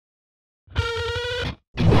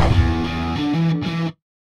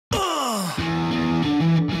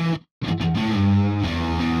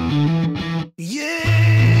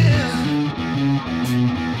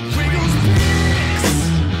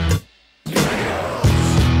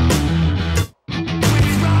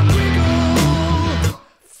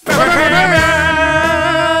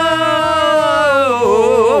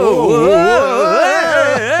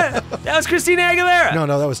Christina Aguilera. No,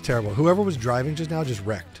 that was terrible. Whoever was driving just now just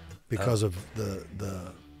wrecked because of the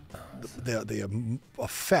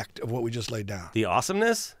effect of what we just laid down. The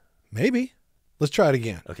awesomeness? Maybe. Let's try it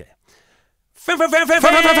again. Okay.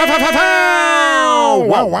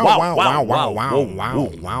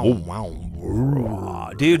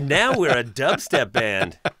 Dude, now we're a dubstep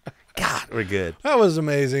band. God, we're good. That was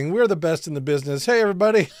amazing. We're the best in the business. Hey,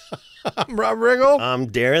 everybody. I'm Rob Riggle. I'm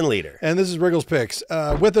Darren Leader. And this is Riggle's Picks.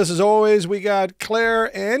 With us, as always, we got Claire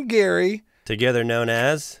and Gary. Together known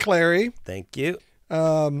as? Clary. Thank you.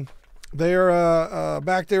 They're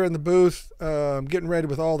back there in the booth getting ready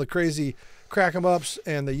with all the crazy crack-em-ups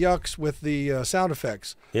and the yucks with the sound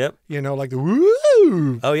effects. Yep. You know, like the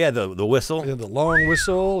woo. Oh, yeah, the whistle. Yeah, the long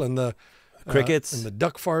whistle and the crickets. And the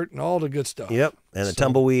duck fart and all the good stuff. Yep. And the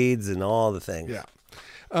tumbleweeds and all the things. Yeah.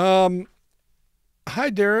 Hi,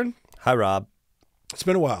 Darren. Hi, Rob. It's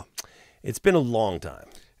been a while. It's been a long time.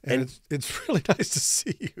 And it's really nice to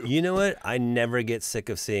see you. You know what? I never get sick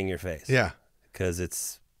of seeing your face. Yeah. Because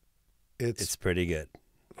it's pretty good.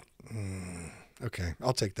 Okay,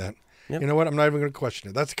 I'll take that. Yep. You know what? I'm not even going to question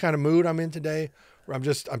it. That's the kind of mood I'm in today, where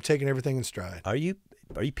I'm taking everything in stride. Are you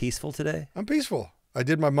peaceful today? I'm peaceful. I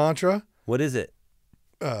did my mantra. What is it?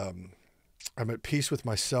 I'm at peace with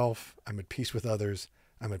myself. I'm at peace with others.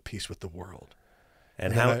 I'm at peace with the world.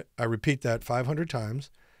 And how? I repeat that 500 times,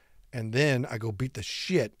 and then I go beat the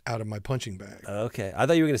shit out of my punching bag. Okay. I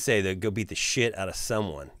thought you were going to say that go beat the shit out of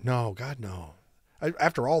someone. No, God, no.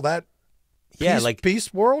 After all that, yeah, peace, like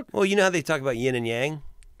peace world. Well, you know how they talk about yin and yang?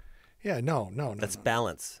 Yeah, no. That's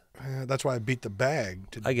balance. That's why I beat the bag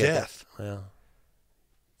to I get death. That. Well,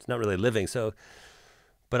 it's not really living,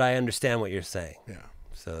 but I understand what you're saying. Yeah.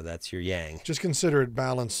 So that's your yang. Just consider it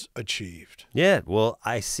balance achieved. Yeah. Well,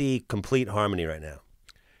 I see complete harmony right now.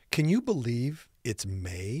 Can you believe it's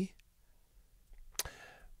May?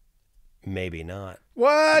 Maybe not.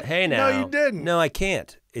 What? Hey, now. No, you didn't. No, I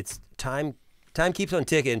can't. It's time. Time keeps on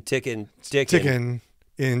ticking. Ticking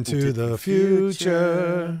into the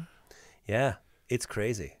future. Yeah, it's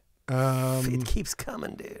crazy. It keeps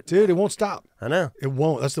coming, dude. Dude, it won't stop. I know. It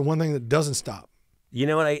won't. That's the one thing that doesn't stop. You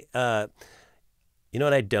know what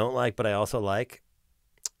I don't like, but I also like,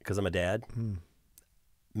 because I'm a dad.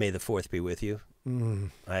 May the 4th be with you.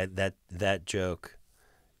 That joke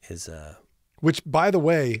is. Which, by the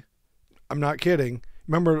way, I'm not kidding.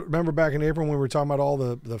 Remember back in April when we were talking about all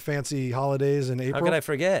the fancy holidays in April? How could I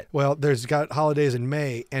forget? Well, there's got holidays in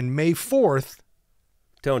May, and May 4th.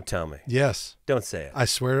 Don't tell me. Yes. Don't say it. I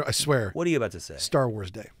swear. What are you about to say? Star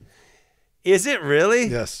Wars Day. Is it really?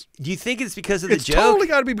 Yes. Do you think it's because of the joke? It's totally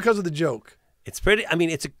got to be because of the joke. It's pretty. I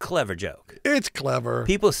mean, it's a clever joke. It's clever.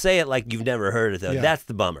 People say it like you've never heard it, though. Yeah. That's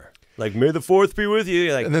the bummer. Like, may the 4th be with you.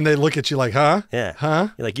 You're like, and then they look at you like, huh? Yeah. Huh?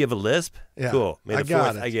 You're like, you have a lisp? Yeah. Cool. May the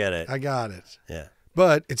 4th, it. I get it. I got it. Yeah.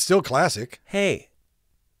 But it's still classic. Hey,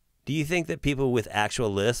 do you think that people with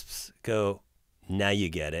actual lisps go, now you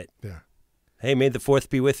get it? Yeah. Hey, may the 4th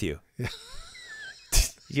be with you. Yeah.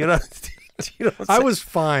 you know I was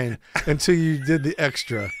fine until you did the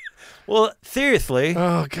extra. Well, seriously.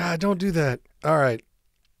 Oh, God, don't do that. All right.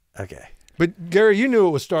 Okay. But, Gary, you knew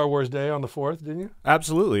it was Star Wars Day on the 4th, didn't you?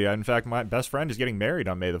 Absolutely. In fact, my best friend is getting married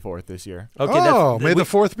on May the 4th this year. Okay. May the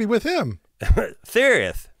 4th be with him.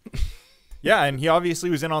 Serious. Yeah, and he obviously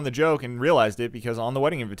was in on the joke and realized it because on the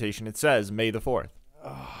wedding invitation it says May the 4th.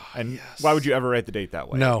 Oh, and yes. Why would you ever write the date that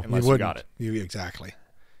way? No, unless you wouldn't. got it.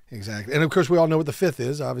 Exactly. And, of course, we all know what the 5th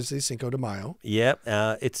is, obviously, Cinco de Mayo. Yep.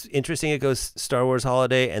 It's interesting. It goes Star Wars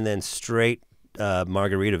holiday and then straight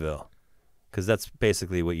Margaritaville, because that's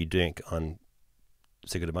basically what you drink on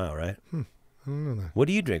Cinco de Mayo, right? I don't know that. What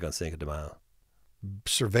do you drink on Cinco de Mayo?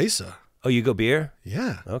 Cerveza. Oh, you go beer?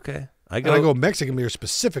 Yeah. Okay. I go Mexican beer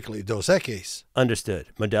specifically, Dos Equis. Understood.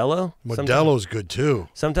 Modelo? Modelo's good, too.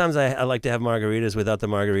 Sometimes I like to have margaritas without the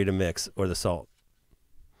margarita mix or the salt.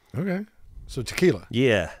 Okay. So tequila.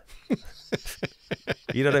 Yeah.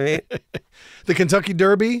 You know what I mean? The Kentucky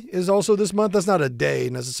Derby is also this month. That's not a day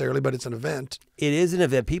necessarily, but it's an event. It is an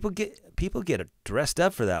event. People get dressed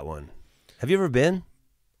up for that one. Have you ever been?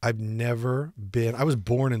 I've never been. I was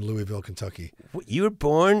born in Louisville, Kentucky. You were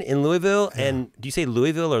born in Louisville? Yeah. And do you say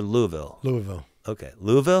Louisville or Louisville? Louisville. Okay.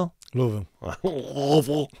 Louisville?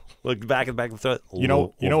 Louisville. Look back and back and throw it. You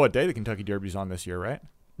know what day the Kentucky Derby's on this year, right?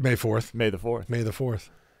 May 4th. May the 4th. May the 4th.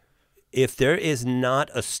 If there is not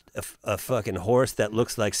a fucking horse that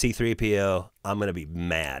looks like C-3PO, I'm going to be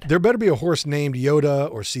mad. There better be a horse named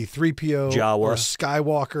Yoda or C-3PO Jawa. or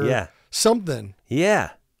Skywalker. Yeah. Something. Yeah.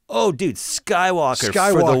 Oh, dude, Skywalker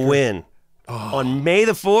for the win. Oh. On May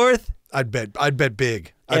the 4th? I'd bet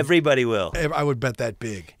big. Everybody will. I would bet that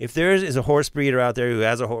big. If there is a horse breeder out there who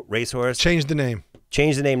has a racehorse, Change the name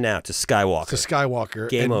change the name now to Skywalker. to Skywalker.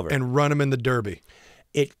 Game over. And run him in the Derby.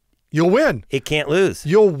 You'll win. It can't lose.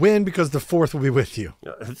 You'll win because the fourth will be with you.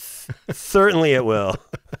 Certainly it will.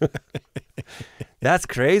 That's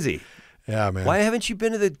crazy. Yeah, man. Why haven't you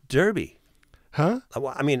been to the Derby? Huh?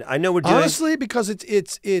 I mean, I know we're doing. Honestly, because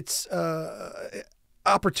it's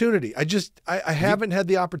opportunity. I haven't had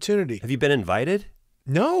the opportunity. Have you been invited?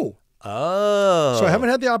 No. Oh. So I haven't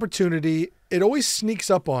had the opportunity. It always sneaks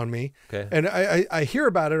up on me. Okay. And I hear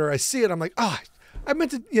about it or I see it. I'm like, I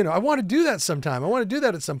meant to, I want to do that sometime. I want to do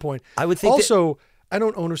that at some point. I would think. Also, I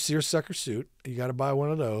don't own a seersucker suit. You got to buy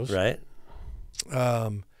one of those. Right.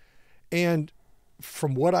 And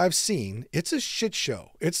from what I've seen, it's a shit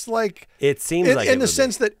show. It's like It seems like in the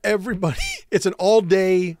sense that everybody, it's an all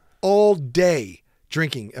day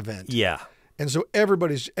drinking event. Yeah. And so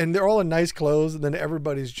and they're all in nice clothes, and then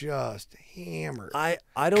everybody's just hammered. I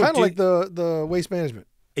don't kind of do, like the Waste Management.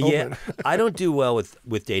 Yeah. I don't do well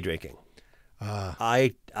with day drinking.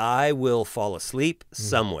 I will fall asleep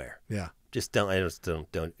somewhere. Yeah. I just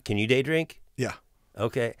don't. Can you day drink? Yeah.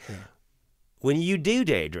 Okay. Yeah. When you do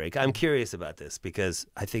day drink, I'm curious about this because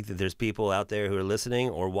I think that there's people out there who are listening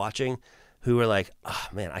or watching who are like, oh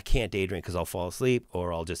man, I can't day drink because I'll fall asleep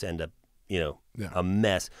or I'll just end up, a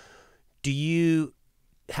mess. Do you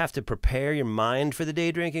have to prepare your mind for the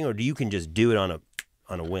day drinking, or do you can just do it on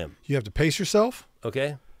a whim? You have to pace yourself.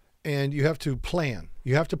 Okay. And you have to plan.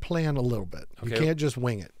 You have to plan a little bit. Okay. You can't just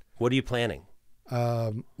wing it. What are you planning?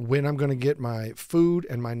 When I'm going to get my food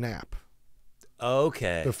and my nap.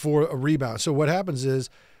 Okay. Before a rebound. So what happens is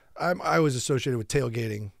I was associated with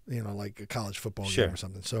tailgating, like a college football Sure. game or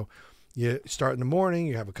something. So you start in the morning,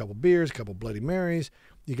 you have a couple beers, a couple Bloody Marys,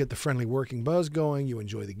 you get the friendly working buzz going, you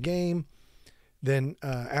enjoy the game. Then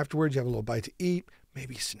afterwards, you have a little bite to eat,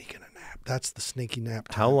 maybe sneak in a nap. That's the sneaky nap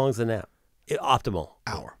time. How long's the nap? Optimal.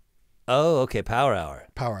 Hour. Oh, okay. Power hour.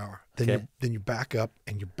 Power hour. Okay. Then you back up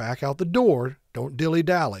and you back out the door. Don't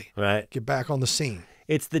dilly-dally. Right. Get back on the scene.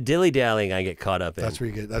 It's the dilly-dallying I get caught up in. That's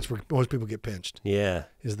where most people get pinched. Yeah.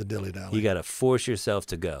 Is the dilly-dally. You got to force yourself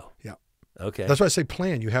to go. Yeah. Okay. That's why I say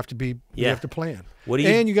plan. You have to be. You have to plan.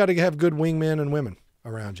 And you got to have good wingmen and women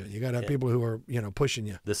around you. You got to have people who are pushing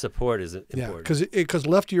you. The support is important. Yeah, because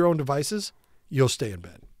left to your own devices, you'll stay in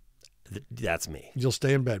bed. That's me. You'll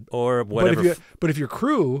stay in bed. Or whatever. But if your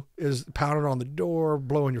crew is pounding on the door,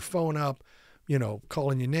 blowing your phone up,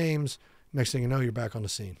 calling you names, next thing you know, you're back on the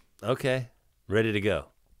scene. Okay. Ready to go.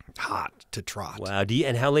 Hot to trot. Wow.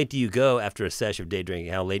 And how late do you go after a sesh of day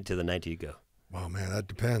drinking? How late into the night do you go? Oh man, that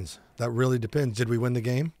depends. That really depends. Did we win the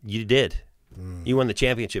game? You did. You won the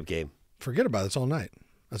championship game. Forget about it. It's all night.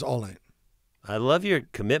 That's all night. I love your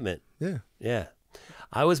commitment. Yeah. Yeah.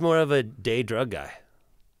 I was more of a day drug guy.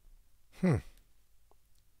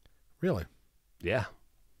 Really? Yeah.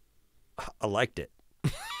 I liked it.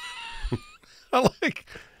 I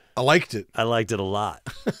liked it. I liked it a lot.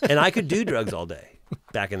 And I could do drugs all day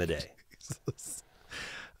back in the day.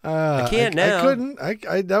 I can't now. I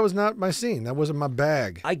couldn't. That was not my scene. That wasn't my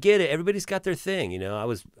bag. I get it. Everybody's got their thing. I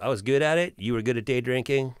was good at it. You were good at day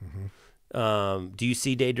drinking. Mm-hmm. Do you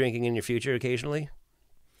see day drinking in your future occasionally?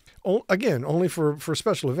 Again, only for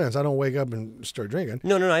special events. I don't wake up and start drinking.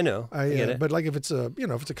 No, I know. I get it. But like if it's a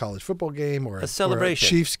a college football game or a celebration, or a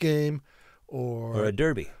Chiefs game, or a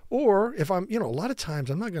derby, or if I'm a lot of times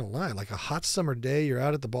I'm not going to lie, like a hot summer day, you're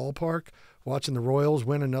out at the ballpark watching the Royals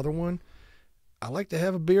win another one. I like to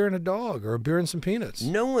have a beer and a dog or a beer and some peanuts.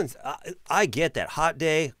 I get that. Hot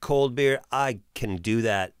day, cold beer, I can do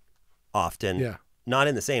that often. Yeah. Not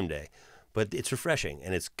in the same day, but it's refreshing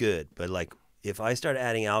and it's good. But like if I start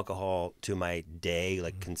adding alcohol to my day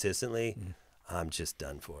consistently, I'm just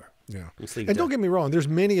done for. Yeah. And don't get me wrong, there's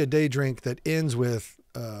many a day drink that ends with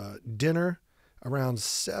dinner around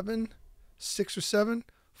 6 or 7,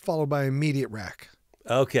 followed by immediate rack.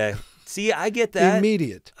 Okay. See, I get that.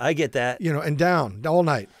 Immediate. I get that. And down all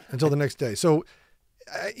night until the next day. So,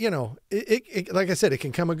 it like I said, it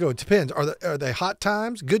can come and go. It depends. Are they hot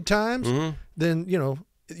times, good times? Mm-hmm. Then,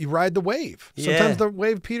 you ride the wave. Sometimes the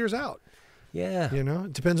wave peters out. Yeah.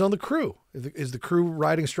 It depends on the crew. Is the crew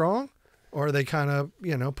riding strong, or are they kind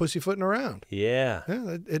of, pussyfooting around? Yeah.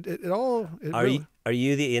 Yeah. Are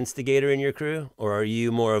you the instigator in your crew, or are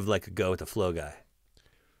you more of like a go with the flow guy?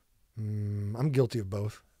 I'm guilty of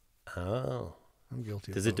both. Oh. I'm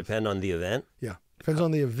guilty of both. Does it depend on the event? Yeah. Depends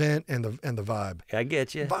on the event and the vibe. I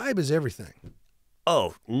get you. Vibe is everything.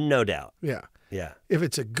 Oh, no doubt. Yeah. Yeah. If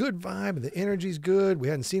it's a good vibe, the energy's good, we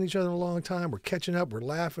hadn't seen each other in a long time, we're catching up, we're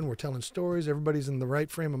laughing, we're telling stories, everybody's in the right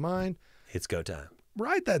frame of mind. It's go time.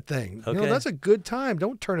 ride that thing. You know, Okay. that's a good time.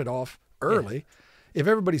 Don't turn it off early. If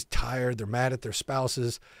everybody's tired, they're mad at their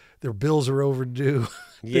spouses, their bills are overdue.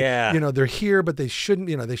 Yeah. You know, they're here, but they shouldn't,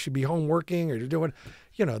 you know, they should be home working or they're doing,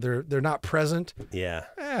 you know, they're not present. Yeah.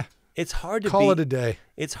 Eh, It's hard to call be, it a day.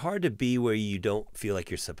 It's hard to be where you don't feel like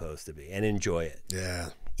you're supposed to be and enjoy it. Yeah.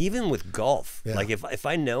 Even with golf. Yeah. Like if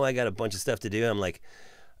I know I got a bunch of stuff to do, I'm like,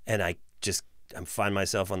 and I find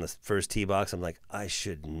myself on the first tee box, I'm like, I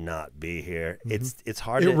should not be here. It's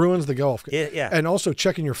hard It to ruins the golf. Yeah. And also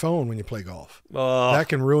checking your phone when you play golf. Oh, That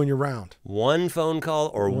can ruin your round. one phone call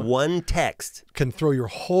or one text Can throw your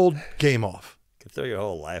whole game off. can throw your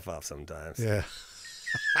whole life off sometimes. Yeah.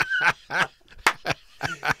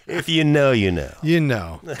 If you know, you know. You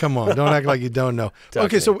know. Come on. Don't act like you don't know. Talk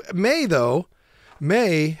Okay, to so May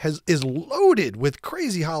is loaded with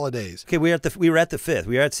crazy holidays. Okay, we were at the 5th.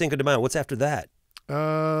 We were at Cinco de Mayo. What's after that?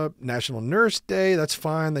 National Nurse Day. That's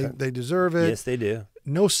fine. They deserve it. Yes, they do.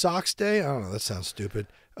 No Socks Day. I don't know. That sounds stupid.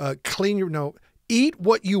 Eat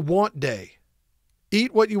What You Want Day.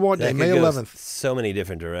 Eat What You Want Day, That May could go 11th. so many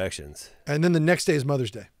different directions. And then the next day is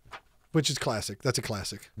Mother's Day, which is classic. That's a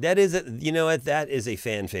classic. That is you know what? That is a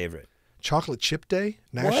fan favorite. Chocolate Chip Day,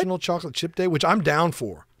 National Chocolate Chip Day, which I'm down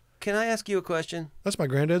for. Can I ask you a question? That's my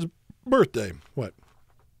granddad's birthday. What?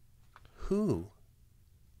 Who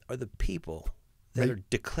are the people that are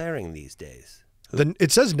declaring these days? Then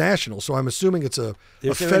it says national, so I'm assuming it's a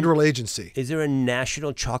Is there federal agency. Is there a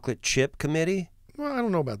National Chocolate Chip Committee? Well, I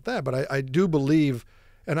don't know about that, but I do believe,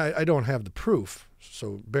 and I don't have the proof,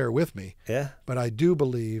 so bear with me, Yeah. but I do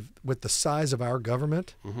believe with the size of our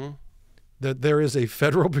government Mm-hmm. that there is a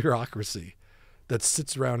federal bureaucracy that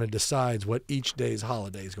sits around and decides what each day's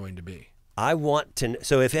holiday is going to be. I want to.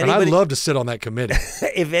 So if And I'd anybody, love to sit on that committee.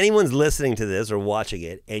 if anyone's listening to this or watching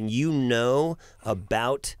it, and you know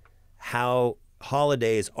about how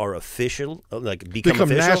holidays are official, like become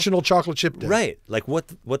official, National Chocolate Chip Day. right? Like what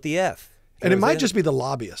the f? You And know it what I'm might saying? just be the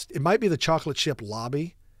lobbyist. It might be the chocolate chip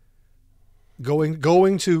lobby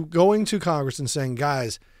going to Congress and saying,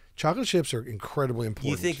 guys, chocolate chips are incredibly important.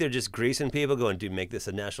 You think they're just greasing people, going, "Dude, make this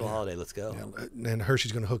a national holiday. Let's go." And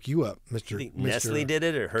Hershey's going to hook you up, You Mr. think Nestle did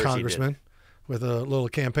it or Hershey Congressman, with a little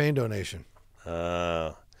campaign donation. did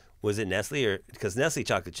it? Was it Nestle or because Nestle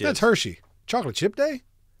chocolate chips? That's Hershey. Chocolate Chip Day?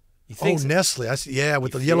 You think so? Nestle. I see, yeah,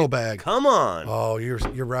 with the yellow bag. Come on. Oh, you're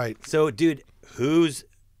right. So, dude, who's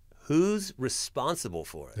responsible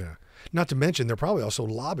for it? Yeah. Not to mention, they're probably also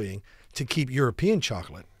lobbying to keep European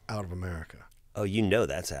chocolate out of America. Oh, you know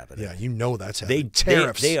that's happening. Yeah, you know that's happening. They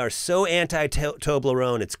Tariffs. They are so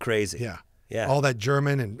anti-Toblerone, it's crazy. Yeah. Yeah. All that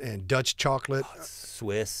German and Dutch chocolate,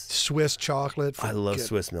 Swiss. Swiss chocolate. I love forget-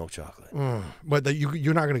 Swiss milk chocolate. But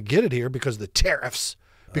you're not going to get it here because of the tariffs,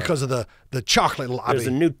 because of the chocolate lobby. There's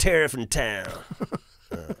a new tariff in town.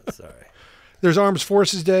 Sorry. There's Armed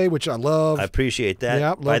Forces Day, which I love. I appreciate that. Yeah,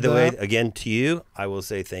 love By the way, that. again, to you, I will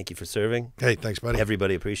say thank you for serving. Hey, thanks, buddy.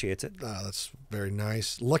 Everybody appreciates it. That's very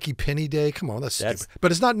nice. Lucky Penny Day. Come on, that's That's- stupid.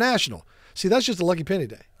 But it's not national. See, that's just a Lucky Penny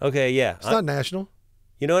Day. Okay, yeah. It's not national.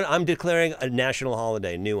 You know what? I'm declaring a national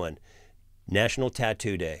holiday, new one. National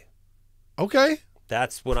Tattoo Day. Okay.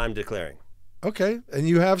 That's what I'm declaring. Okay. And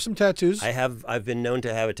you have some tattoos. I've been known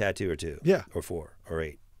to have a tattoo or two. Yeah. Or 4 or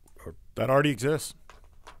 8. That already exists.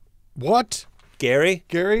 What? Gary,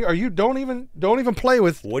 Gary, don't even play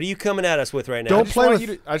with. what are you coming at us with right now? Don't play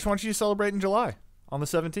with. I just want you to celebrate in July on the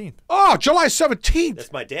 17th. Oh, July 17th.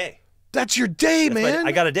 That's my day. That's your day, That's man.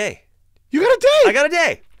 I got a day. You got a day. I got a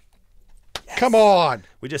day. Come on.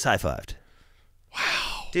 We just high-fived.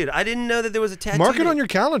 Wow. Dude, I didn't know that there was a tattoo. Mark it day. on your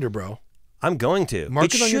calendar, bro. I'm going to. Mark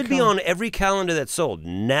it it on your should be calendar. on every calendar that's sold.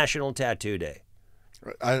 National Tattoo Day.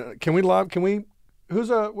 Can we? Who's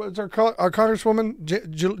what's our congresswoman?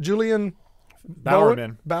 Julian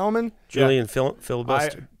Bowerman. Julian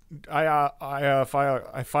Filibuster.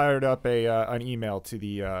 I fired up an email to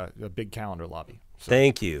the big calendar lobby. So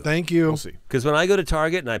Thank you. Thank you. we'll see. Because when I go to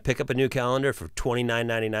Target and I pick up a new calendar for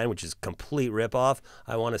 $29.99, which is complete ripoff,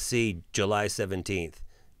 I want to see July 17th,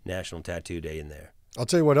 National Tattoo Day in there. I'll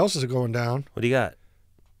tell you what else is going down. What do you got?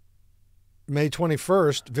 May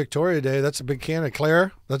 21st, Victoria Day. That's a big Canada.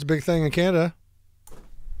 Claire, that's a big thing in Canada.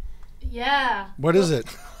 Yeah. What is it?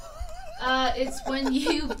 It's when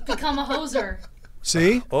you become a hoser.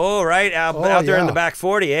 See? Oh, right. Out there in yeah. the back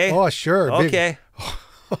 40, eh? Oh, sure. Big Okay.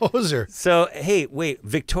 hoser. So, hey, wait.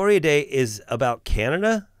 Victoria Day is about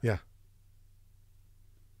Canada? Yeah.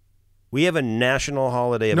 We have a national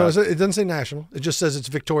holiday No, about... it doesn't say national. It just says it's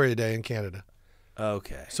Victoria Day in Canada.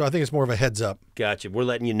 Okay. So I think it's more of a heads up. Gotcha. We're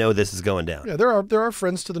letting you know this is going down. Yeah, there are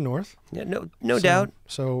friends to the north. Yeah, no doubt.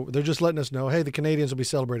 So they're just letting us know, hey, the Canadians will be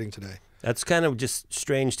celebrating today. That's kind of just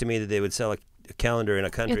strange to me that they would calendar in a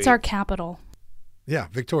country. It's our capital. Yeah,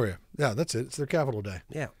 Victoria. Yeah, that's it. It's their capital day.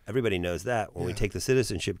 Yeah, everybody knows that. When we take the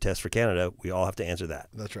citizenship test for Canada, we all have to answer that.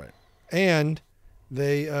 That's right. And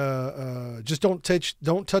they just don't touch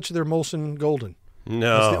their Molson Golden.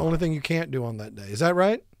 No. That's the only thing you can't do on that day. Is that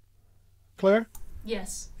right, Claire?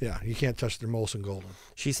 Yes. Yeah, you can't touch their Molson Golden.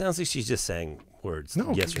 She sounds like she's just saying words.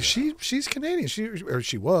 No, yes or no. she's Canadian.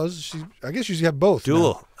 She was. I guess you have both.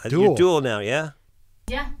 Dual. Now. You're dual now, yeah?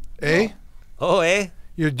 Yeah. Eh? Oh, eh?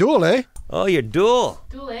 You're dual, eh? Oh, you're dual.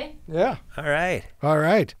 Dual, eh? Yeah. All right. All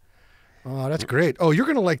right. Oh, that's great. Oh, you're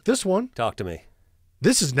going to like this one. Talk to me.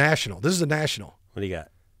 This is national. This is a national. What do you got?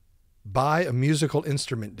 Buy a musical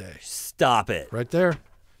instrument day. Stop it. Right there.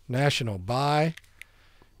 National Buy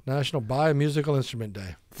a musical instrument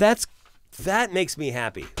day. That makes me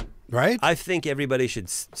happy. Right? I think everybody should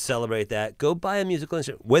celebrate that. Go buy a musical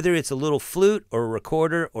instrument, whether it's a little flute or a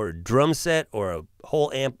recorder or a drum set or a whole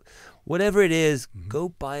amp, whatever it is, go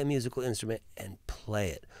buy a musical instrument and play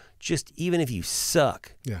it. Just even if you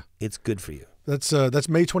suck, Yeah. it's good for you. That's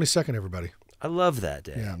May 22nd, everybody. I love that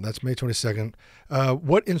day. Yeah, that's May 22nd.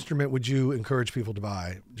 What instrument would you encourage people to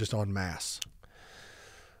buy just en masse?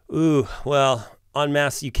 Ooh, well, en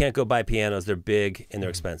masse, you can't go buy pianos. They're big and they're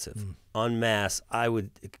expensive. En masse, I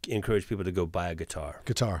would encourage people to go buy a guitar.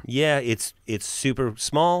 Guitar. Yeah, it's super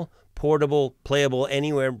small, portable, playable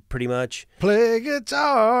anywhere pretty much. Play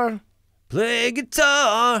guitar. Play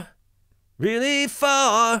guitar really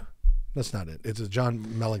far. That's not it. It's a John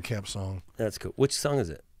Mellencamp song. That's cool. Which song is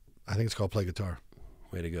it? I think it's called Play Guitar.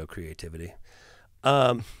 Way to go, creativity.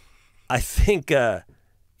 I think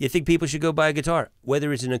you think people should go buy a guitar,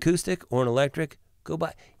 whether it's an acoustic or an electric. Go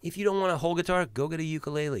buy. If you don't want a whole guitar, go get a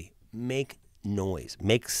ukulele. Make noise,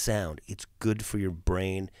 make sound. It's good for your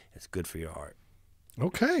brain. It's good for your heart.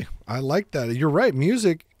 Okay, I like that. You're right.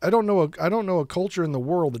 Music. I don't know a culture in the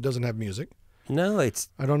world that doesn't have music. No, it's.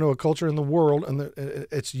 I don't know a culture in the world, and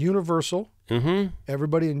it's universal. Mm-hmm.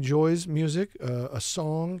 Everybody enjoys music. A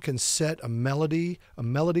song can set a melody. A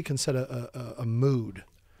melody can set a mood.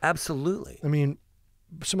 Absolutely. I mean,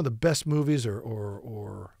 some of the best movies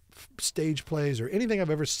or stage plays or anything I've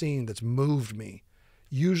ever seen that's moved me,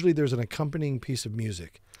 usually there's an accompanying piece of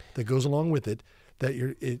music that goes along with it.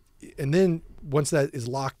 And then once that is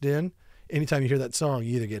locked in, anytime you hear that song,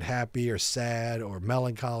 you either get happy or sad or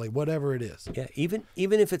melancholy, whatever it is. Yeah, even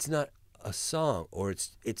if it's not a song or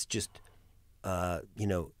it's just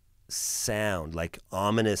sound, like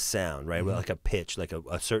ominous sound, right? Like a pitch, like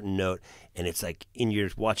a certain note, and it's like you're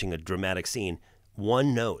watching a dramatic scene,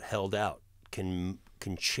 one note held out can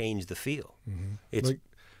change the feel. It's Like-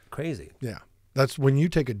 crazy. Yeah. That's when you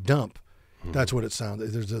take a dump. That's what it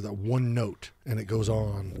sounds. There's that one note, and it goes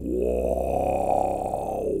on.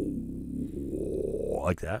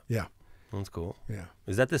 Like that. Yeah. That's cool. Yeah.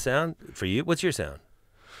 Is that the sound for you? What's your sound?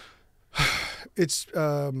 It's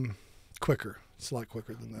quicker. It's a lot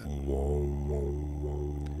quicker than that.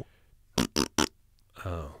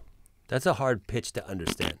 Oh, that's a hard pitch to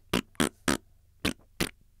understand.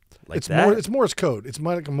 Like It's that? more. It's Morse code. It's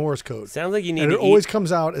like a Morse code, Sounds like you need and to it always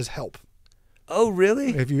comes out as help Oh,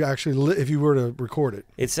 really? if you actually if you were to record it.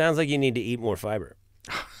 It sounds like you need to eat more fiber.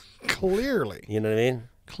 Clearly. You know what I mean?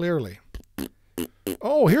 Clearly.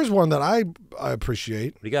 Oh, here's one that I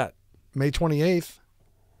appreciate. What do you got? May 28th.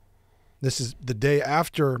 This is the day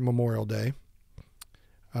after Memorial Day.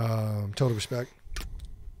 Total respect.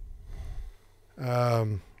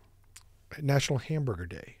 National Hamburger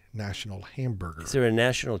Day. National Hamburger. Is there a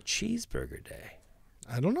National Cheeseburger Day?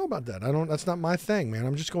 I don't know about that. That's not my thing, man.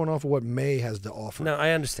 I'm just going off of what May has to offer. No, I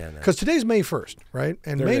understand that. Because today's May 1st, right?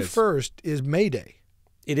 And There May it is. 1st is Mayday.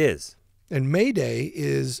 It is. And Mayday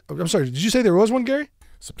is, I'm sorry, did you say there was one, Gary?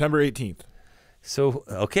 September 18th. So,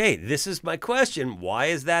 okay, this is my question. Why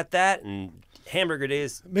is that? And Hamburger Day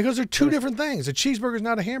is Because they're two different things. A cheeseburger is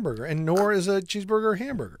not a hamburger, and nor is a cheeseburger a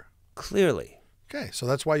hamburger. clearly. Okay, so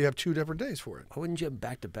that's why you have two different days for it. Why wouldn't you have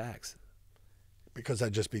back-to-backs? Because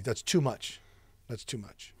that's too much. That's too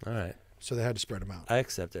much. All right. So they had to spread them out. I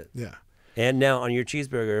accept it. Yeah. And now on your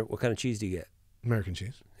cheeseburger, what kind of cheese do you get? American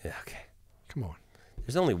cheese. Yeah, okay. Come on.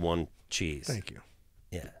 There's only one cheese. Thank you.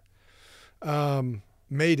 Yeah.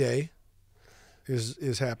 Mayday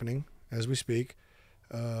is happening as we speak.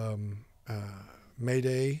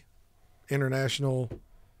 Mayday, international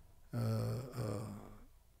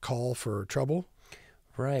call for trouble.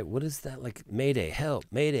 Right. What is that like? Mayday, help.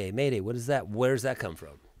 Mayday, Mayday. What is that? Where does that come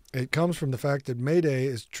from? It comes from the fact that Mayday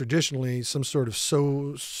is traditionally some sort of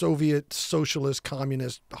Soviet, socialist,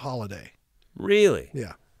 communist holiday. Really?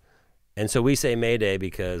 Yeah. And so we say Mayday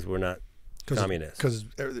because we're not communists. Because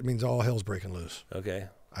it means all hell's breaking loose. Okay.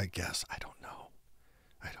 I guess. I don't know.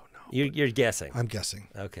 You're guessing. I'm guessing.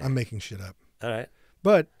 Okay. I'm making shit up. All right.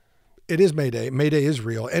 But it is Mayday. Mayday is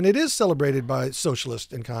real, and it is celebrated by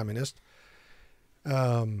socialists and communists.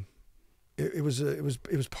 It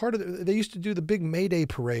was part of they used to do the big Mayday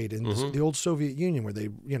parade in the old Soviet Union where they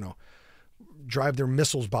drive their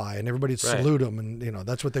missiles by and everybody'd salute them, and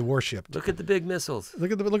that's what they worshipped. Look at the big missiles.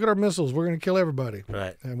 Look at our missiles. We're going to kill everybody.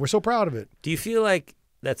 Right. And we're so proud of it. Do you feel like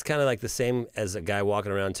that's kind of like the same as a guy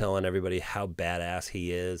walking around telling everybody how badass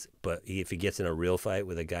he is, but if he gets in a real fight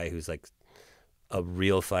with a guy who's like a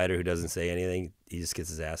real fighter who doesn't say anything, he just gets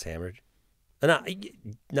his ass hammered? Not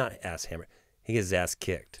ass hammered. He gets his ass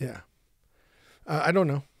kicked. Yeah. I don't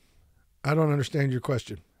know. I don't understand your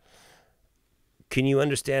question. Can you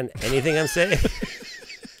understand anything I'm saying?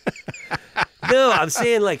 No, I'm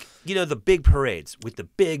saying like, the big parades with the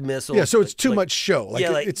big missiles. Yeah, so it's too much show. Like,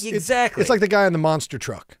 yeah, exactly. It's like the guy in the monster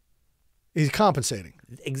truck. He's compensating.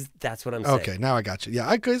 That's what I'm saying. Okay, now I got you.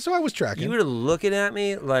 Yeah, so I was tracking. You were looking at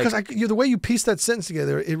me like... Because the way you pieced that sentence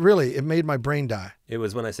together, it made my brain die. It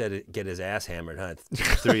was when I said get his ass hammered, huh?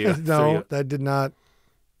 That did not...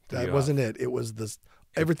 That wasn't it. It was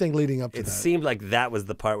everything leading up to that. It seemed like that was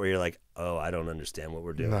the part where you're like, oh, I don't understand what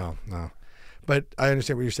we're doing. No. But I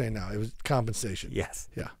understand what you're saying now. It was compensation. Yes.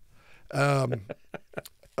 Yeah.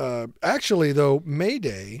 Actually, though,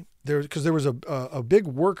 Mayday, because there was a big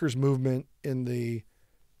workers' movement in the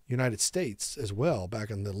United States as well back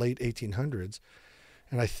in the late 1800s.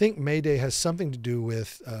 And I think Mayday has something to do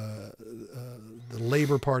with the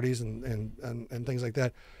labor parties and things like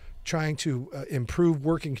that, trying to improve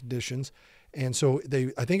working conditions. And so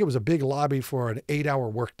I think it was a big lobby for an 8-hour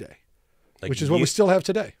workday, which is what we still have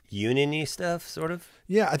today. Union-y stuff, sort of?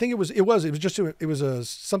 Yeah, I think it was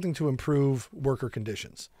something to improve worker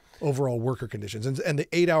conditions, overall worker conditions. And the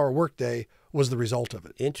 8-hour workday was the result of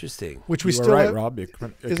it. Interesting. Which we still still right, have. Rob.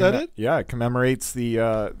 Is that it? Yeah, it commemorates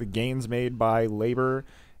the gains made by labor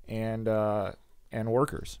and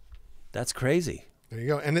workers. That's crazy. There you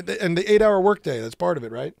go. And the 8-hour workday, that's part of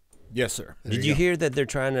it, right? Yes, sir. Did you hear that they're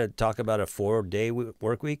trying to talk about a 4-day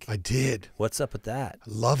work week? I did. What's up with that? I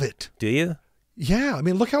love it. Do you? Yeah. I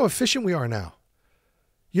mean, look how efficient we are now.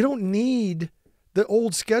 You don't need the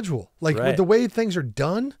old schedule. Like with the way things are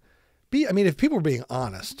done. If people are being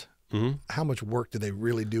honest, how much work do they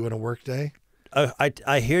really do in a work day?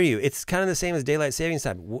 I hear you. It's kind of the same as daylight savings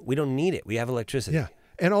time. We don't need it. We have electricity. Yeah.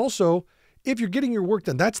 And also, if you're getting your work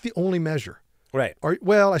done, that's the only measure. Right.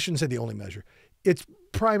 Well, I shouldn't say the only measure. It's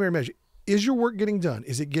primary measure. Is your work getting done?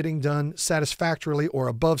 Is it getting done satisfactorily or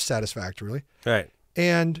above satisfactorily? Right.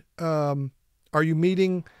 And are you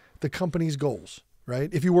meeting the company's goals, right?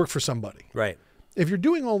 If you work for somebody. Right. If you're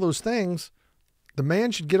doing all those things, the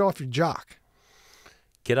man should get off your jock.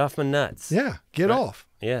 Get off my nuts. Yeah, get off.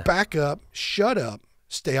 Yeah. Back up, shut up,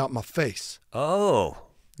 stay out my face. Oh.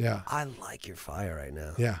 Yeah. I like your fire right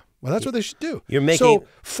now. Yeah. Well, that's what they should do. You're making... So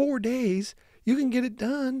 4 days, you can get it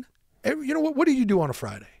done. You know what? What do you do on a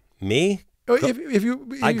Friday? Me?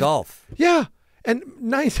 I golf. Yeah. And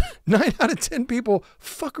 9 out of 10 people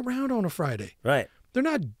fuck around on a Friday. Right. They're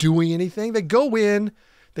not doing anything. They go in,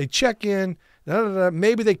 they check in,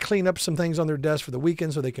 maybe they clean up some things on their desk for the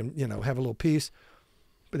weekend so they can, have a little peace.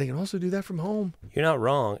 But they can also do that from home. You're not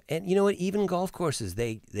wrong. And you know what? Even golf courses,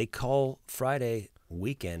 they call Friday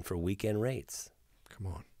weekend for weekend rates. Come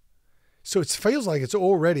on. So it feels like it's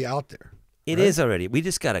already out there. It is already. We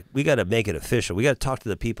just gotta make it official. We gotta talk to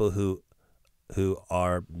the people who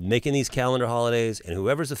are making these calendar holidays, and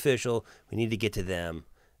whoever's official, we need to get to them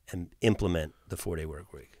and implement the 4-day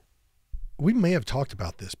work week. We may have talked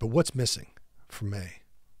about this, but what's missing for May?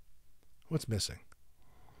 What's missing?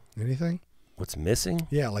 Anything? What's missing?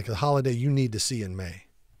 Yeah, like a holiday you need to see in May.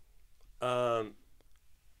 I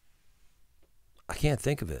can't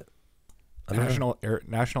think of it. National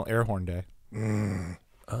Air Horn Day.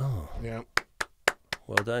 Oh. Yeah.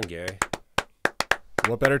 Well done, Gary.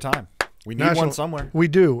 What better time? We need one somewhere. We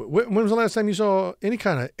do. When was the last time you saw any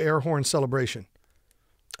kind of air horn celebration?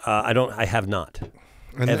 I have not.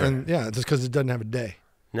 And yeah, just because it doesn't have a day.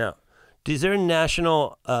 No. Is there a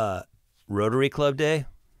National Rotary Club Day?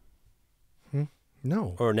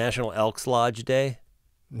 No. Or National Elks Lodge Day?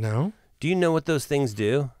 No. Do you know what those things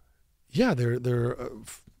do? Yeah, they're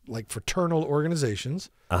like fraternal organizations.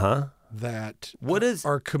 That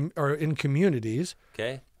are in communities.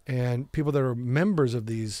 Okay. And people that are members of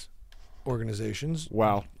these organizations.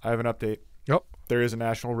 Wow, I have an update. Yep. There is a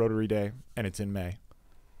National Rotary Day, and it's in May.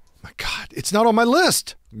 My God, it's not on my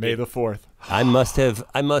list. May the 4th. I must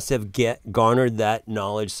have garnered that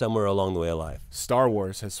knowledge somewhere along the way of life. Star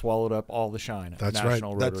Wars has swallowed up all the shine. That's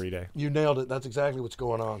National right. Rotary Day. You nailed it. That's exactly what's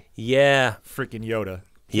going on. Yeah. Freaking Yoda.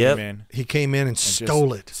 Yep. came in He came in and and stole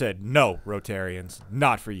just it. said, "No, Rotarians,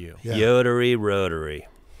 not for you." Yeah. Yodery Rotary.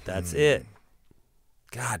 That's it.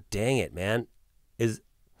 God dang it, man.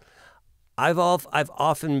 I've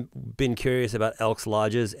often been curious about Elks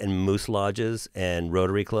lodges and Moose lodges and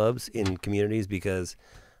Rotary clubs in communities because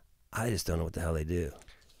I just don't know what the hell they do.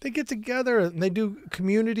 They get together and they do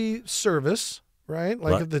community service, right?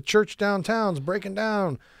 Like What? if the church downtown's breaking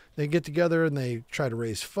down, they get together and they try to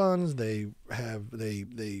raise funds. They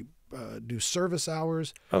do service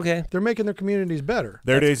hours. Okay. They're making their communities better.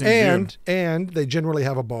 Their days in June. And they generally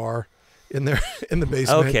have a bar in the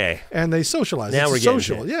basement. Okay. And they socialize. Now It's we're getting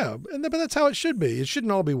social. to it. Yeah. But that's how it should be. It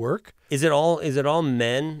shouldn't all be work. Is it all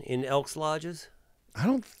men in Elks lodges? I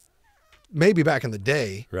don't. Maybe back in the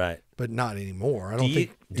day, Right. but not anymore. I don't Do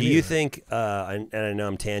think. you think? And I know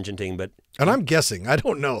I'm tangenting, but And I'm guessing. I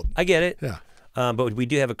don't know. I get it. Yeah. But we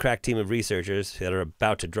do have a crack team of researchers that are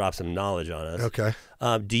about to drop some knowledge on us. Okay.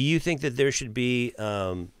 Do you think that there should be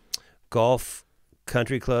golf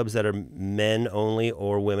country clubs that are men only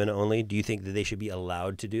or women only? Do you think that they should be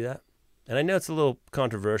allowed to do that? And I know it's a little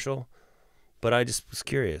controversial, but I just was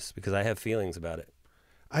curious because I have feelings about it.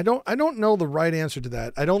 I don't know the right answer to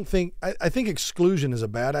that. I think exclusion is a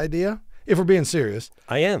bad idea. If we're being serious,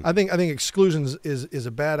 I am. I think exclusion is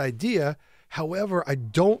a bad idea. However, I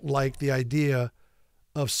don't like the idea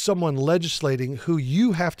of someone legislating who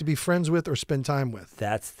you have to be friends with or spend time with.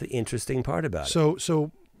 That's the interesting part about it.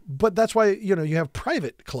 So, but that's why you have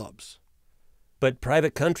private clubs. But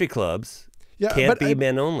private country clubs Yeah, can't but be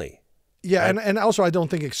men only. Yeah, and also I don't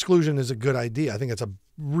think exclusion is a good idea. I think it's a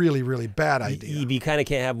really, really bad idea. You kind of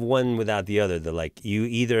can't have one without the other. You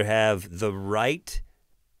either have the right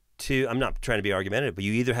to, I'm not trying to be argumentative, but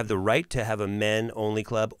you either have the right to have a men-only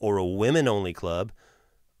club or a women-only club,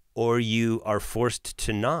 or you are forced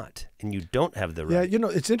to not, and you don't have the right. Yeah,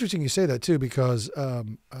 it's interesting you say that too because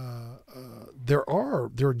there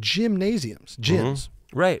are gymnasiums, gyms.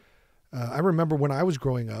 Right. I remember when I was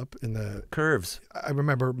growing up in the Curves. I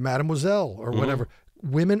remember Mademoiselle or whatever,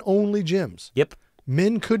 women-only gyms. Yep.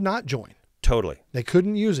 Men could not join. Totally. They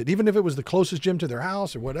couldn't use it. Even if it was the closest gym to their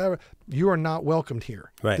house or whatever, you are not welcomed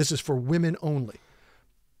here. Right. This is for women only.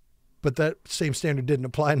 But that same standard didn't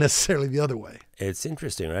apply necessarily the other way. It's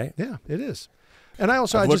interesting, right? Yeah, it is. And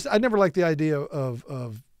I never like the idea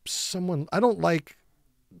of someone, I don't like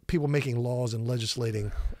people making laws and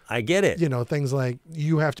legislating. I get it. Things like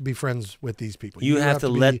you have to be friends with these people. You have to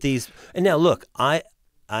let these. And now, look,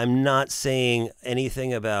 I'm not saying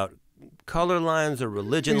anything about color lines or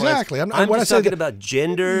religion exactly. lines. I'm just talking about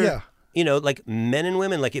gender. Yeah. Like men and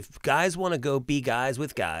women. Like if guys want to go be guys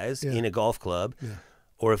with guys in a golf club,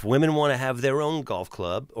 or if women want to have their own golf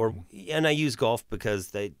club, and I use golf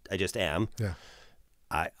because I just am. Yeah.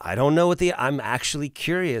 I don't know I'm actually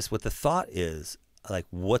curious what the thought is. Like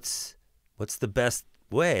what's the best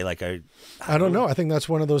way? Like I don't know. I think that's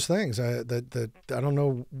one of those things I don't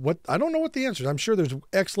know what the answer is. I'm sure there's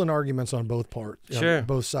excellent arguments on both parts,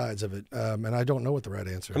 both sides of it, and I don't know what the right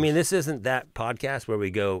answer is. I mean, this isn't that podcast where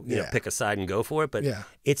we go, pick a side and go for it, but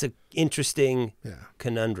it's an interesting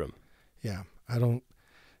conundrum. Yeah,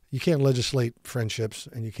 you can't legislate friendships,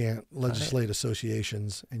 and you can't legislate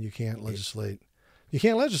associations, and you can't legislate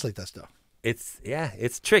that stuff.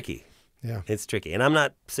 It's tricky. Yeah, it's tricky, and I'm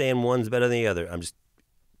not saying one's better than the other. I'm just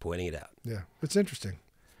pointing it out. Yeah, it's interesting.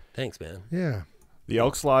 Thanks, man. Yeah. The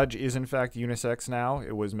Elks Lodge is in fact unisex now.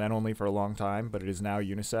 It was men only for a long time, but it is now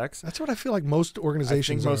unisex. That's what I feel like most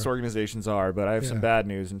organizations most organizations are, but I have some bad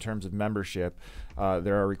news in terms of membership.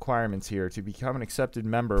 There are requirements here. To become an accepted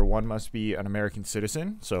member, one must be an American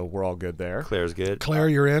citizen, so we're all good there. Claire's good. Claire,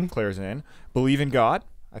 you're in? Claire's in. Believe in God.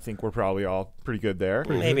 I think we're probably all pretty good there.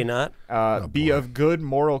 Maybe not. Be of good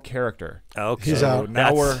moral character. Okay. He's out.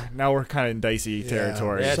 Now we're kind of in dicey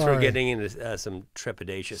territory. That's Sorry. we're getting into some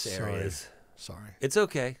trepidatious areas. Sorry. It's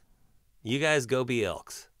okay. You guys go be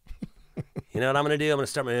Elks. You know what I'm going to do? I'm going to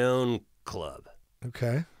start my own club.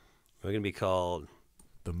 Okay. We're going to be called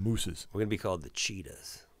The Mooses. We're going to be called the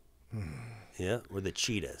Cheetahs. Yeah, we're the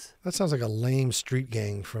Cheetahs. That sounds like a lame street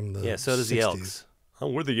gang from the so does 60s. the Elks. Oh,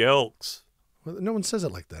 we're the Elks. Well, no one says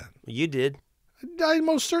it like that. You did. I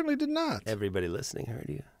most certainly did not. Everybody listening heard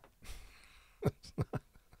you.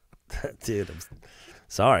 Dude, I'm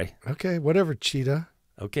sorry. Okay, whatever, Cheetah.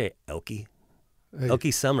 Okay, Elkie. Hey.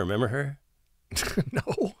 Elkie Summer, remember her?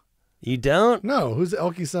 No. You don't? No, who's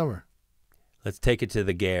Elkie Summer? Let's take it to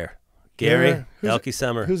the Gare. Gary, Who's- Elkie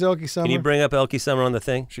Summer. Who's Elkie Summer? Can you bring up Elkie Summer on the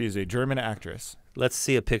thing? She is a German actress. Let's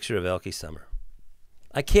see a picture of Elkie Summer.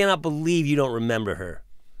 I cannot believe you don't remember her.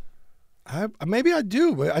 Maybe I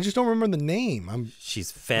do, but I just don't remember the name.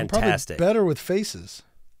 She's I'm fantastic. probably better with faces.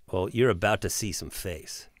 Well, you're about to see some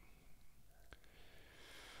face.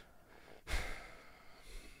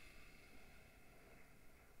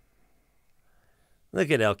 Look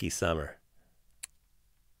at Elkie Summer.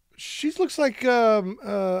 She looks like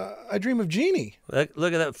I Dream of Jeannie.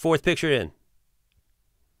 Look at that fourth picture in.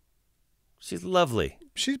 She's lovely.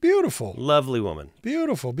 She's beautiful. Lovely woman.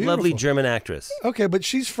 Beautiful, beautiful. Lovely German actress. Okay, but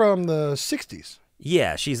she's from the 60s.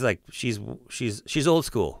 Yeah, she's old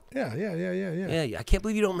school. Yeah. Yeah, I can't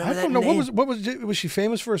believe you don't remember I that don't know. name. Was she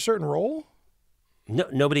famous for a certain role? No,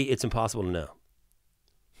 nobody. It's impossible to know.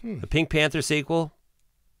 The Pink Panther sequel.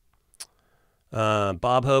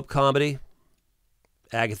 Bob Hope comedy.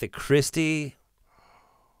 Agatha Christie.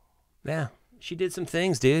 Yeah, she did some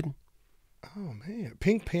things, dude. Oh man,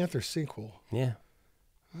 Pink Panther sequel. Yeah.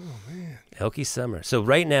 Oh man. Elkie Summer. So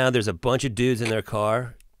right now there's a bunch of dudes in their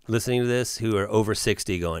car listening to this who are over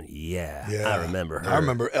 60 going, yeah. I remember her. I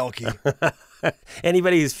remember Elkie.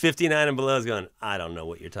 Anybody who's 59 and below is going, I don't know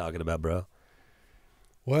what you're talking about, bro.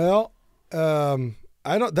 Well,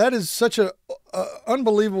 I don't. That is such a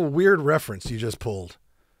unbelievable weird reference you just pulled.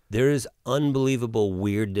 There is unbelievable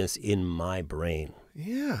weirdness in my brain.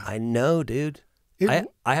 Yeah. I know, dude. I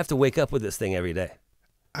have to wake up with this thing every day.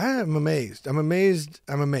 I am amazed. I'm amazed.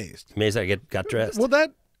 Amazed I got dressed. Well,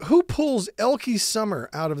 who pulls Elkie Summer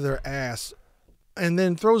out of their ass and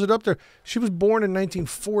then throws it up there? She was born in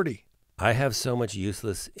 1940. I have so much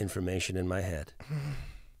useless information in my head.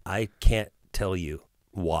 I can't tell you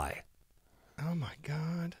why. Oh my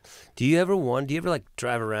God. Do you ever like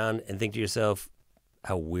drive around and think to yourself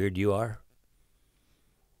how weird you are?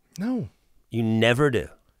 No. You never do.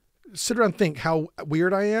 Sit around and think how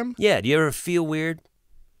weird I am? Yeah. Do you ever feel weird?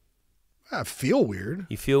 I feel weird.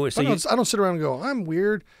 You feel weird? So I don't sit around and go, I'm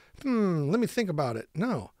weird. Let me think about it.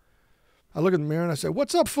 No. I look in the mirror and I say,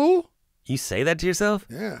 what's up, fool? You say that to yourself?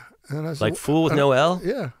 Yeah. And I say, like fool with no L?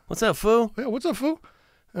 Yeah. What's up, fool? Yeah, what's up, fool?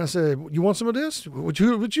 And I said, you want some of this? What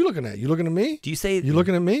you looking at? You looking at me? Do you say... You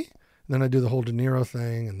looking at me? And then I do the whole De Niro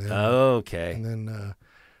thing. And then, okay. And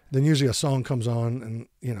then usually a song comes on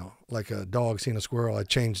and, like a dog seeing a squirrel, I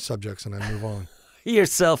change subjects and I move on. You're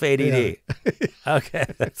self-ADD. Yeah. Okay.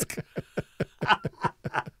 That's good.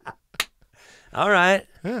 All right.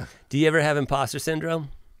 Yeah. Do you ever have imposter syndrome?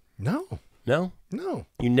 No. No? No.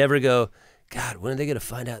 You never go, God, when are they going to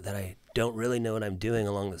find out that I don't really know what I'm doing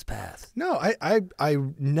along this path? No, I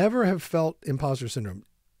never have felt imposter syndrome.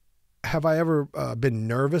 Have I ever been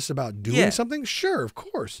nervous about doing something? Sure, of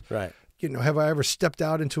course. Right. Have I ever stepped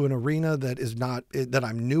out into an arena that is not that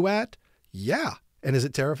I'm new at? Yeah. And is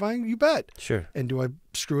it terrifying? You bet. Sure. And do I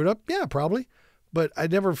screw it up? Yeah, probably. But I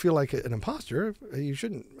never feel like an imposter. You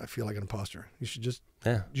shouldn't. I feel like an imposter. You should just.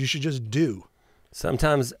 Yeah. You should just do.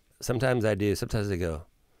 Sometimes I do. Sometimes I go,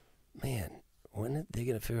 man, when are they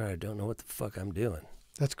gonna figure out I don't know what the fuck I'm doing?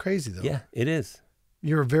 That's crazy though. Yeah, it is.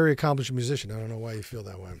 You're a very accomplished musician. I don't know why you feel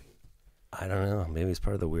that way. I don't know. Maybe it's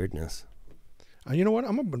part of the weirdness. You know what?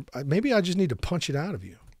 Maybe I just need to punch it out of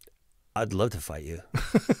you. I'd love to fight you.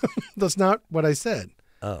 That's not what I said.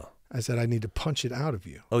 Oh. I said I need to punch it out of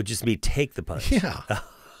you. Oh, just me take the punch. Yeah.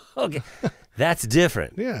 Okay. That's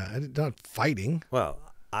different. Yeah, not fighting. Well,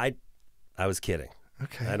 I was kidding.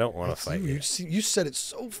 Okay. I don't want to fight you. You said it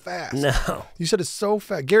so fast. No. You said it so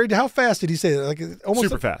fast. Gary, how fast did he say that? Like almost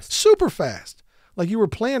super fast. Super fast. Like you were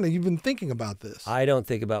planning. You've been thinking about this. I don't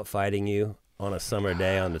think about fighting you on a summer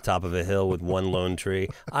day on the top of a hill with one lone tree.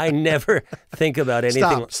 I never think about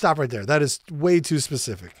anything. Stop right there. That is way too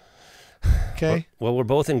specific. Okay. Well, we're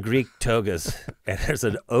both in Greek togas, and there's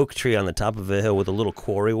an oak tree on the top of a hill with a little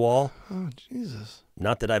quarry wall. Oh, Jesus.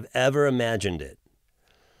 Not that I've ever imagined it.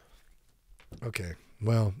 Okay.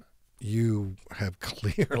 Well, you have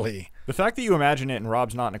clearly. The fact that you imagine it and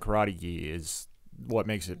Rob's not in a karate gi is what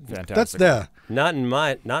makes it fantastic. That's the. Not in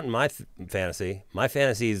my fantasy. My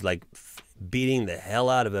fantasy is like beating the hell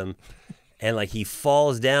out of him, and like he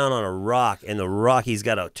falls down on a rock, and the rock, he's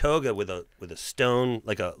got a toga with a stone,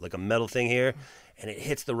 like a metal thing here, and it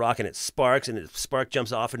hits the rock and it sparks, and the spark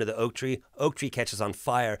jumps off into the oak tree. Oak tree catches on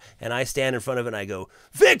fire, and I stand in front of it and I go,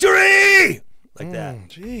 victory! Like that.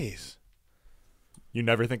 Jeez. You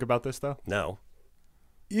never think about this though? No.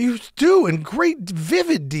 You do in great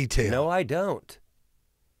vivid detail. No, I don't.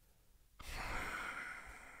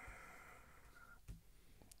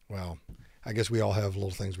 Well, I guess we all have little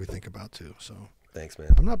things we think about too. So Thanks,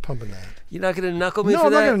 man. I'm not pumping that. You're not going to knuckle me No, for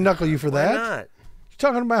I'm that? not going to knuckle you for Why that. not? You're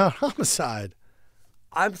talking about homicide.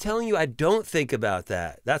 I'm telling you, I don't think about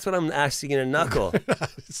that. That's what I'm asking you to knuckle.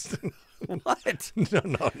 What?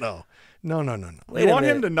 No. Wait You a want minute.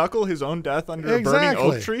 him to knuckle his own death under a Exactly.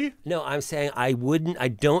 burning oak tree? No, I'm saying I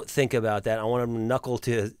don't think about that. I want him to knuckle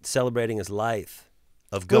to celebrating his life.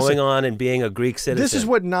 of going on and being a Greek citizen. This is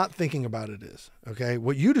what not thinking about it is. Okay,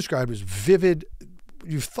 what you described is vivid.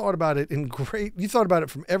 You've thought about it in great. You thought about it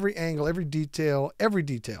from every angle, every detail, every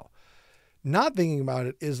detail. Not thinking about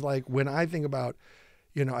it is like when I think about,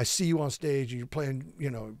 I see you on stage and you're playing,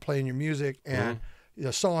 playing your music, and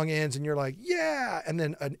the song ends and you're like, yeah, and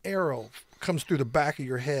then an arrow comes through the back of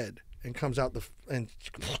your head and comes out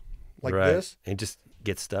like this, and just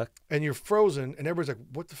gets stuck, and you're frozen, and everybody's like,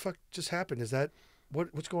 what the fuck just happened? Is that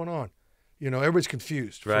what's going on? Everybody's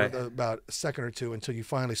confused for about a second or two until you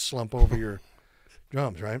finally slump over your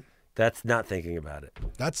drums, right? That's not thinking about it.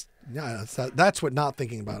 That's what not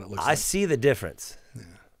thinking about it looks like. I see the difference. Yeah.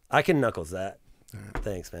 I can knuckles that. Right.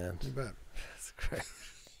 Thanks, man. You bet. That's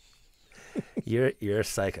great. You're a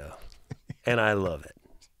psycho, and I love it.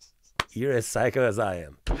 You're as psycho as I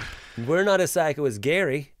am. We're not as psycho as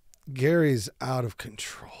Gary. Gary's out of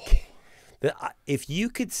control. If you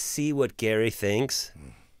could see what Gary thinks,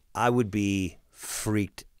 I would be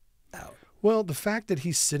freaked out. Well, the fact that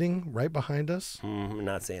he's sitting right behind us,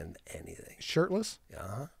 not saying anything, shirtless,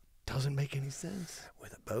 doesn't make any sense.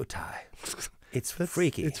 With a bow tie, it's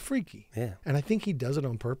freaky. It's freaky. Yeah, and I think he does it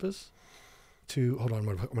on purpose. Hold on,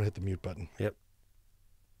 I'm gonna hit the mute button. Yep.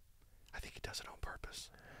 I think he does it on purpose.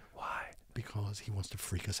 Why? Because he wants to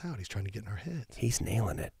freak us out. He's trying to get in our heads. He's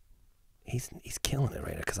nailing it. He's killing it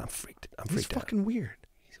right now because I'm freaked. He's fucking out. Weird.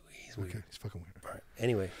 He's weird. Okay, he's fucking weird. All right.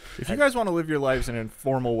 Anyway, if you guys want to live your lives in an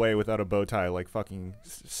informal way without a bow tie, like fucking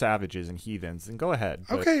savages and heathens, then go ahead.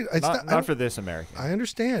 Okay, it's not for this American. I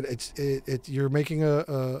understand. You're making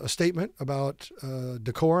a statement about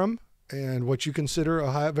decorum and what you consider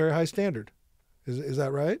a very high standard. Is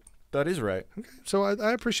that right? That is right. Okay, so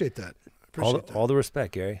I appreciate that. All the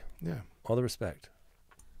respect, Gary. Yeah. All the respect.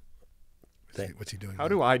 What's he doing? How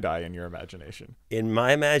do I die in your imagination? In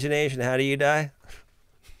my imagination, how do you die?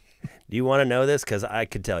 Do you want to know this? Because I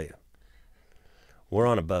could tell you. We're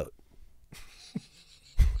on a boat.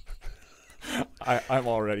 I'm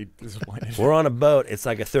already disappointed. We're on a boat. It's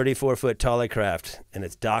like a 34-foot tally craft, and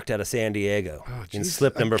it's docked out of San Diego in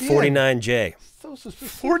slip number 49J. So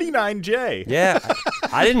specific. 49J? Yeah.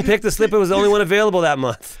 I didn't pick the slip. It was the only one available that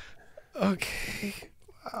month. Okay.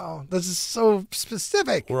 Wow. This is so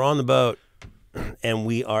specific. We're on the boat, and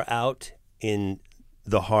we are out in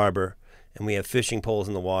the harbor, and we have fishing poles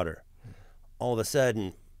in the water. All of a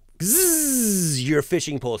sudden, zzz, your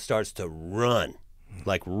fishing pole starts to run.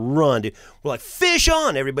 Like, run, dude. We're like, fish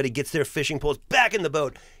on! Everybody gets their fishing poles back in the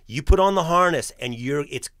boat. You put on the harness, and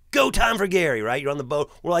it's go time for Gary, right? You're on the boat.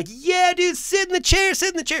 We're like, yeah, dude, sit in the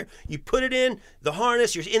chair. You put it in the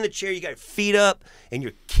harness, you're in the chair, you got your feet up, and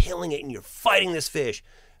you're killing it, and you're fighting this fish.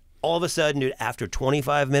 All of a sudden, dude, after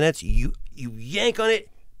 25 minutes, you yank on it,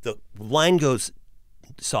 the line goes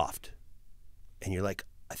soft. And you're like,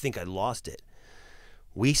 I think I lost it.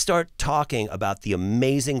 We start talking about the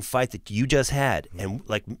amazing fight that you just had. And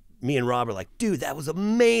like me and Rob are like, dude, that was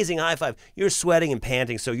amazing. High five. You're sweating and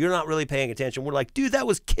panting, so you're not really paying attention. We're like, dude, that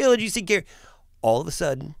was killer. Did you see Gary? All of a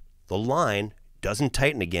sudden, the line doesn't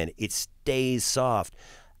tighten again. It stays soft.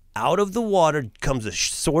 Out of the water comes a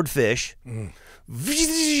swordfish.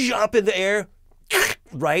 Up in the air,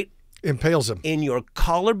 right? Impales him. In your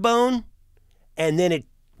collarbone, and then it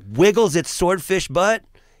wiggles its swordfish butt,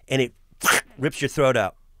 and it rips your throat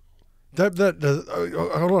out. Hold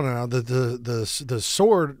on now. The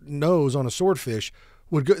sword nose on a swordfish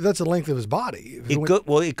would go. That's the length of his body.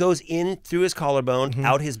 It goes in through his collarbone,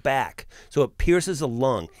 out his back, so it pierces a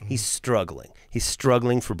lung. He's struggling. He's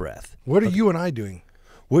struggling for breath. What are you and I doing?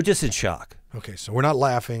 We're just in shock. Okay, so we're not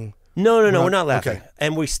laughing. No, we're not laughing. Okay.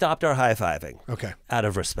 And we stopped our high-fiving. Okay. Out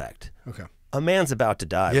of respect. Okay. A man's about to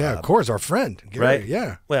die. Yeah, Rob. of course, our friend, Gary. Right?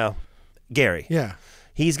 Yeah. Well, Gary. Yeah.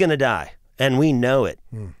 He's gonna die, and we know it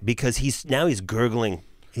because he's gurgling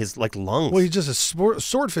his lungs. Well,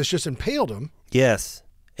 swordfish just impaled him. Yes,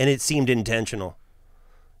 and it seemed intentional.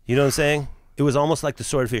 You know what I'm saying? It was almost like the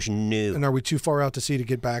swordfish knew. And are we too far out to sea to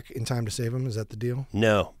get back in time to save him? Is that the deal?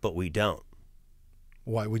 No, but we don't.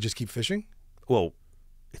 Why? We just keep fishing? Well,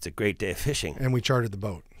 it's a great day of fishing. And we chartered the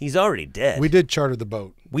boat. He's already dead. We did charter the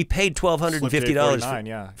boat. We paid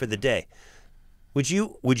 $1,250 for the day. Would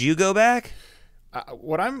you go back?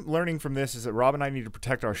 What I'm learning from this is that Rob and I need to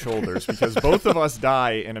protect our shoulders because both of us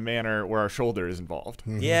die in a manner where our shoulder is involved.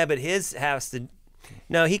 Yeah, but his has to.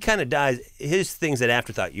 No, he kind of dies. His thing's an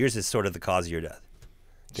afterthought. Yours is sort of the cause of your death.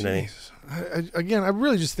 You know what I mean? I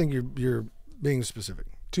really just think you're being specific.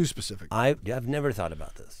 Too specific. I've never thought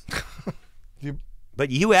about this. But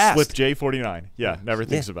you asked. With J49. Yeah, never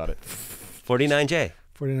thinks about it. 49J.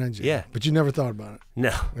 49J. Yeah. But you never thought about it.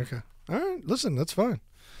 No. Okay. All right. Listen, that's fine.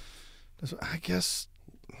 I guess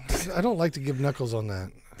I don't like to give knuckles on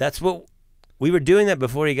that. That's what we were doing that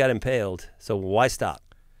before he got impaled. So why stop?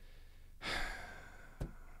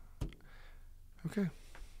 Okay.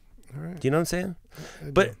 All right. Do you know what I'm saying?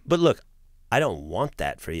 But look, I don't want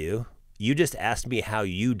that for you. You just asked me how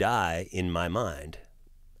you die in my mind.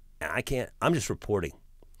 And I can't. I'm just reporting.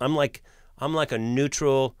 I'm like a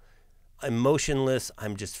neutral, emotionless.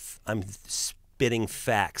 I'm spitting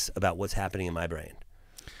facts about what's happening in my brain.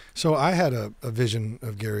 So I had a vision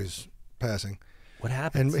of Gary's passing. What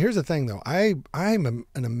happened? And here's the thing, though. I'm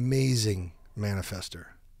an amazing manifester.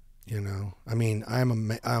 You know, I mean,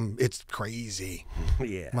 it's crazy.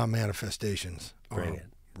 Yeah. My manifestations Bring are it.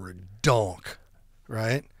 redonk,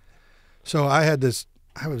 right? So I had this.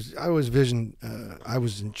 I was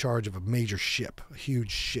in charge of a major ship, a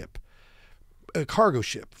huge ship, a cargo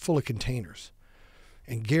ship full of containers,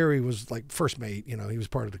 and Gary was like first mate. You know, he was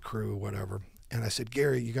part of the crew, whatever. And I said,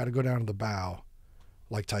 Gary, you got to go down to the bow,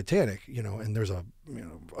 like Titanic, you know, and there's a, you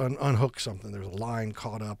know, unhook something. There's a line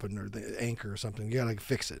caught up and there's the anchor or something. You got to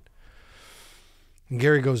fix it. And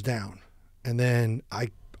Gary goes down, and then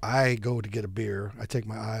I go to get a beer. I take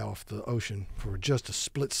my eye off the ocean for just a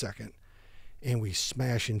split second, and we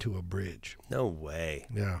smash into a bridge. No way.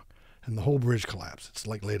 Yeah, and the whole bridge collapsed. It's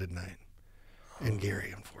like late at night. And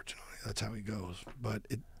Gary, unfortunately, that's how he goes. But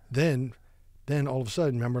then all of a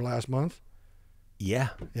sudden, remember last month?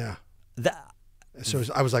 Yeah. Yeah. That. So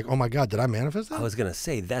I was like, oh my God, did I manifest that? I was gonna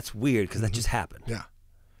say that's weird because that just happened. Yeah.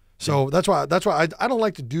 So that's why I don't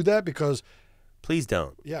like to do that because. Please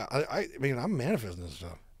don't. Yeah, I mean, I'm manifesting this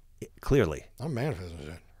stuff. Clearly. I'm manifesting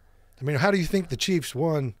shit. I mean, how do you think the Chiefs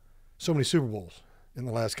won so many Super Bowls in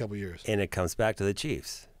the last couple of years? And it comes back to the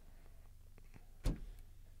Chiefs.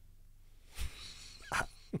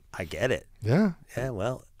 I get it. Yeah. Yeah,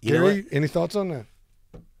 well, you know Gary, what? any thoughts on that?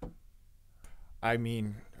 I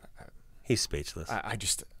mean, He's speechless.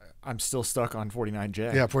 I'm still stuck on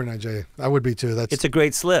 49J. Yeah, 49J. I would be too. That's It's a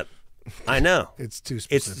great slip. I know. it's too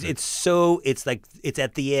specific. It's like it's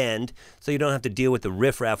at the end, so you don't have to deal with the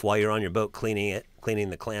riffraff while you're on your boat cleaning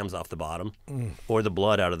the clams off the bottom, or the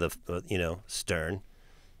blood out of the stern,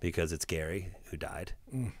 because it's Gary who died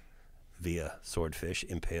via swordfish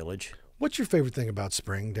impalage. What's your favorite thing about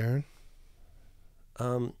spring, Darren?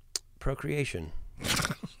 Procreation.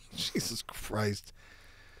 Jesus Christ.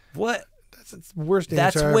 What? That's the worst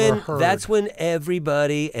answer I've ever heard. That's when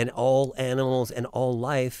everybody and all animals and all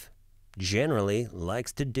life generally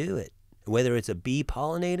likes to do it. Whether it's a bee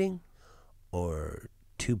pollinating or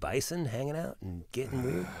two bison hanging out and getting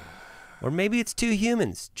weird. Or maybe it's two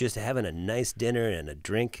humans just having a nice dinner and a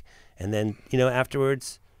drink, and then,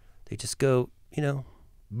 afterwards they just go, That's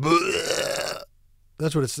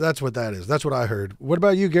what that is. That's what I heard. What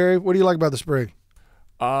about you, Gary? What do you like about the spring?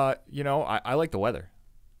 I like the weather.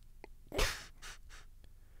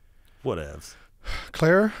 Whatevs.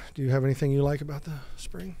 Claire, do you have anything you like about the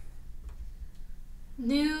spring?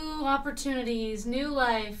 New opportunities, new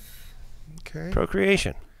life. Okay.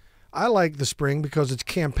 Procreation. I like the spring because it's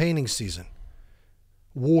campaigning season.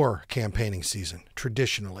 War campaigning season,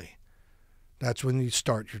 traditionally. That's when you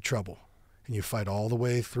start your trouble. And you fight all the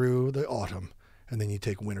way through the autumn, and then you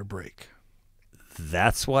take winter break.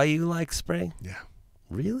 That's why you like spring? Yeah.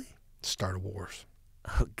 Really? Start of wars.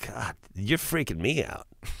 Oh, God. You're freaking me out.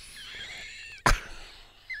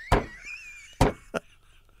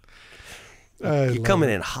 You're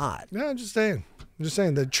coming in hot. No, I'm just saying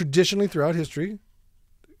that traditionally throughout history,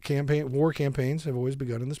 war campaigns have always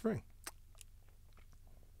begun in the spring.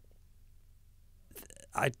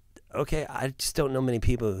 I just don't know many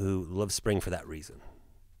people who love spring for that reason.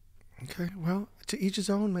 Okay, well, to each his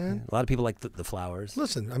own, man. A lot of people like the flowers.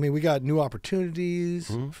 Listen, I mean, we got new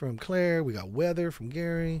opportunities from Claire. We got weather from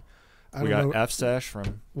Gary. We got F-Sesh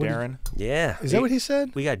from Darren. Yeah. Is that what he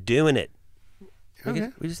said? We got doing it.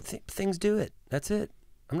 Okay. We just things do it. That's it.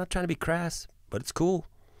 I'm not trying to be crass, but it's cool.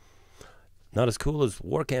 Not as cool as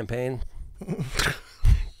war campaign.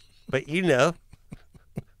 But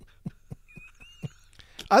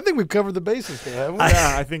I think we've covered the bases there, haven't we?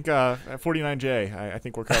 Yeah, I think at 49J, I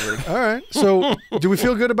think we're covered. All right. So do we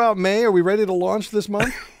feel good about May? Are we ready to launch this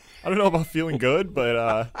month? I don't know about feeling good,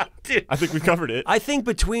 but Dude, I think we covered it. I think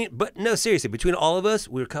between all of us,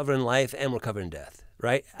 we're covering life and we're covering death,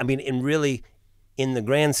 right? I mean, in the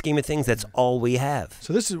grand scheme of things, that's all we have.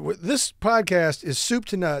 So this podcast is soup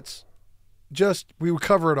to nuts. Just we would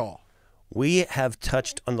cover it all. We have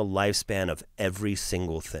touched on the lifespan of every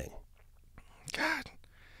single thing. God,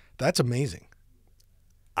 that's amazing.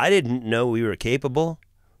 I didn't know we were capable,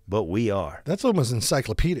 but we are. That's almost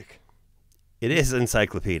encyclopedic. It is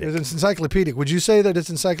encyclopedic. It's encyclopedic. Would you say that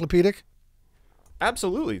it's encyclopedic?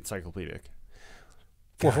 Absolutely encyclopedic.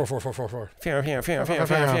 Four.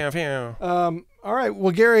 All right.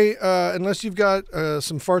 Well, Gary, unless you've got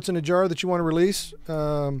some farts in a jar that you want to release.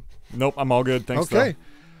 Nope, I'm all good. Thanks. Okay.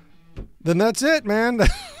 Then that's it, man.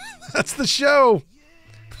 That's the show.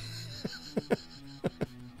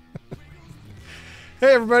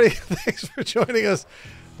 Hey, everybody. Thanks for joining us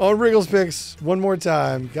on Riggle's Picks one more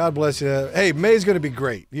time. God bless you. Hey, May's going to be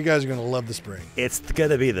great. You guys are going to love the spring. It's going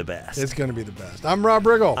to be the best. It's going to be the best. I'm Rob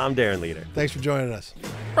Riggle. I'm Darren Leader. Thanks for joining us.